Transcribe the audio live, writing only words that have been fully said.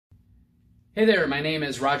Hey there, my name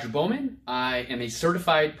is Roger Bowman. I am a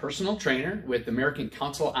certified personal trainer with American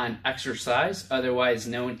Counsel on Exercise, otherwise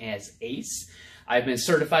known as ACE. I've been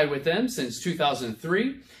certified with them since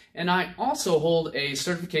 2003, and I also hold a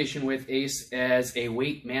certification with ACE as a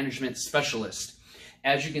weight management specialist.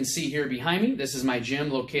 As you can see here behind me, this is my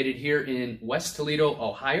gym located here in West Toledo,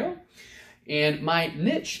 Ohio. And my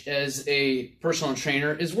niche as a personal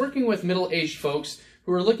trainer is working with middle-aged folks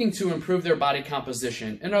who are looking to improve their body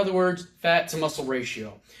composition. In other words, fat to muscle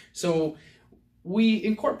ratio. So we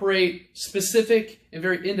incorporate specific and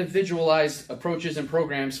very individualized approaches and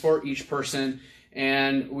programs for each person,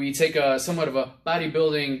 and we take a somewhat of a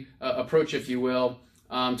bodybuilding approach, if you will,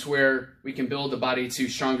 to where we can build the body to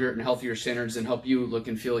stronger and healthier standards and help you look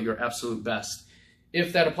and feel your absolute best.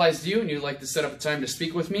 If that applies to you and you'd like to set up a time to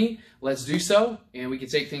speak with me, let's do so, and we can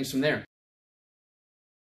take things from there.